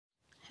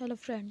Hello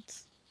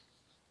friends,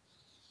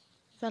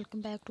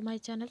 welcome back to my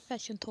channel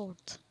Fashion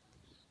Thoughts.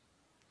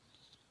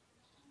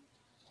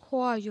 How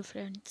are you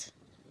friends?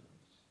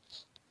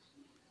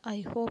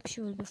 I hope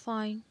you will be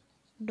fine,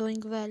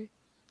 doing well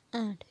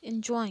and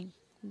enjoying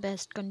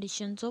best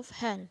conditions of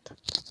health.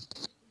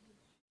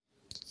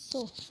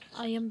 So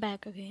I am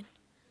back again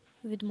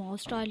with more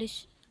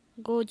stylish,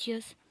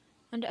 gorgeous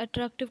and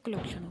attractive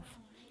collection of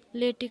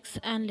latex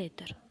and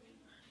leather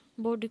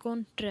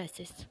bodycon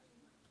dresses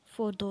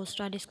for those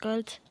stylish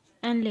girls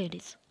and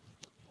ladies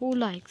who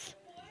likes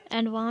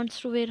and wants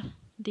to wear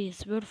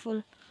this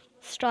beautiful,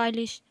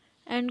 stylish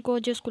and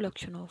gorgeous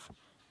collection of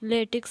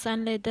latex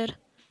and leather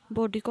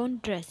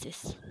bodycon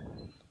dresses.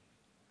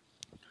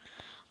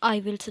 I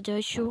will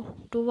suggest you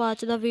to watch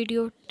the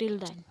video till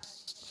then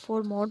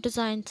for more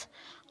designs,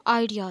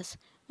 ideas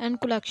and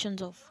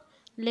collections of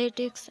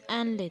latex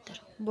and leather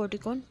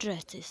bodycon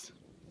dresses.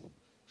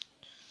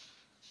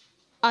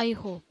 I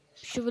hope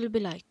you will be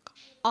like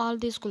all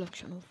this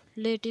collection of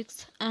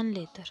latex and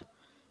leather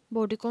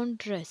bodycon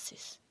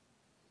dresses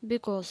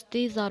because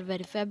these are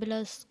very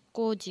fabulous,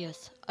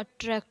 gorgeous,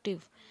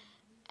 attractive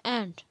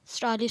and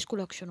stylish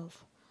collection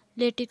of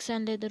latex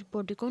and leather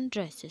bodycon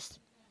dresses.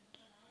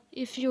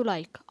 If you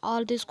like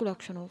all this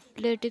collection of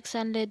latex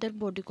and leather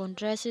bodycon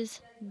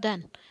dresses,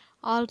 then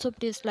also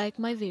please like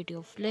my video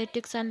of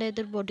latex and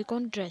leather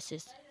bodycon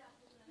dresses.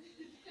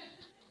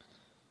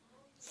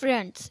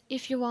 Friends,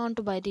 if you want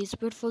to buy this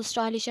beautiful,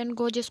 stylish and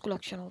gorgeous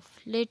collection of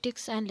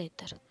latex and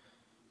leather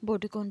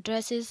bodycon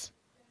dresses,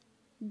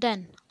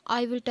 then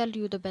I will tell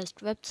you the best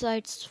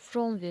websites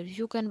from where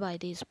you can buy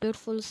this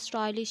beautiful,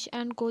 stylish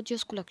and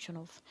gorgeous collection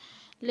of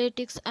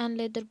latex and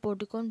leather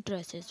bodycon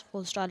dresses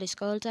for stylish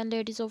girls and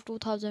ladies of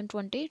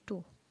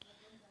 2022.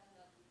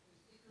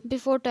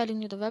 Before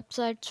telling you the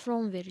websites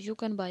from where you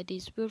can buy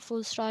this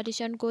beautiful,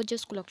 stylish and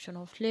gorgeous collection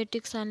of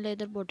latex and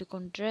leather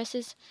bodycon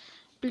dresses,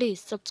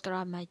 please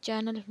subscribe my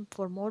channel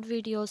for more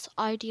videos,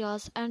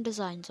 ideas and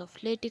designs of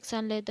latex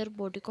and leather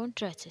bodycon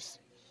dresses.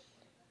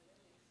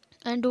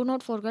 And do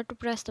not forget to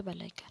press the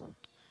bell icon.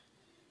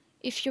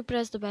 If you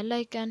press the bell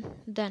icon,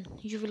 then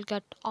you will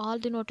get all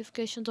the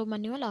notifications of my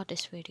new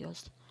latest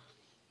videos.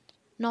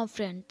 Now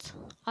friends,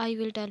 I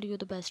will tell you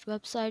the best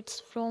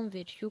websites from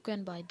where you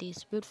can buy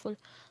these beautiful,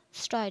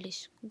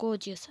 stylish,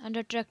 gorgeous and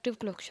attractive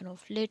collection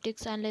of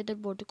latex and leather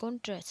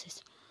bodycon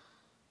dresses.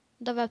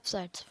 The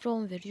websites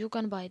from where you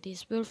can buy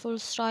these beautiful,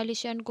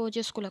 stylish and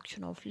gorgeous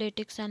collection of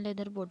latex and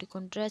leather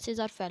bodycon dresses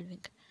are following: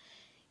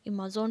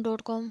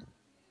 Amazon.com,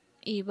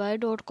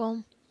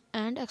 eBay.com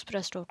and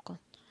Express.com.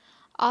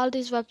 All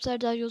these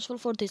websites are useful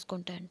for this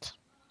content.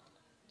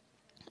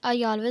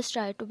 I always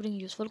try to bring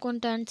useful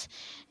contents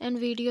and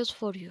videos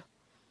for you.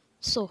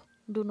 So,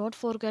 do not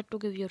forget to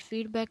give your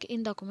feedback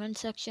in the comment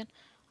section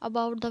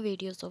about the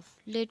videos of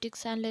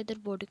latex and leather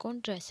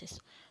bodycon dresses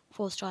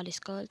for stylish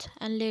girls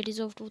and ladies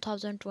of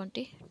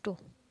 2022.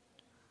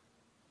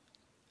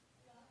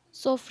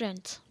 So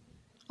friends,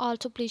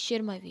 also please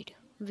share my video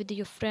with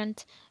your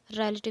friends,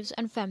 relatives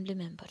and family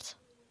members.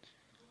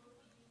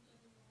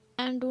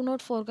 And do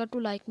not forget to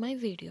like my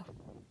video.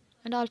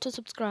 And also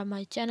subscribe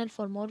my channel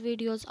for more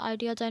videos,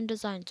 ideas and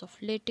designs of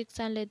latex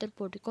and leather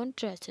bodycon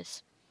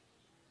dresses.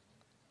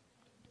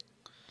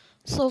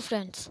 So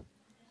friends,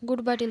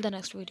 goodbye till the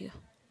next video.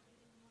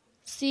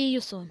 See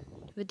you soon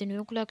with the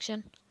new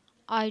collection,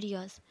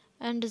 ideas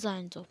and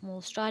designs of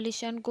more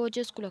stylish and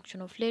gorgeous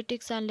collection of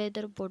latex and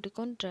leather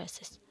bodycon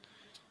dresses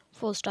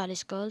for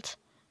stylish girls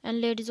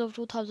and ladies of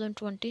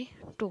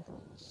 2022.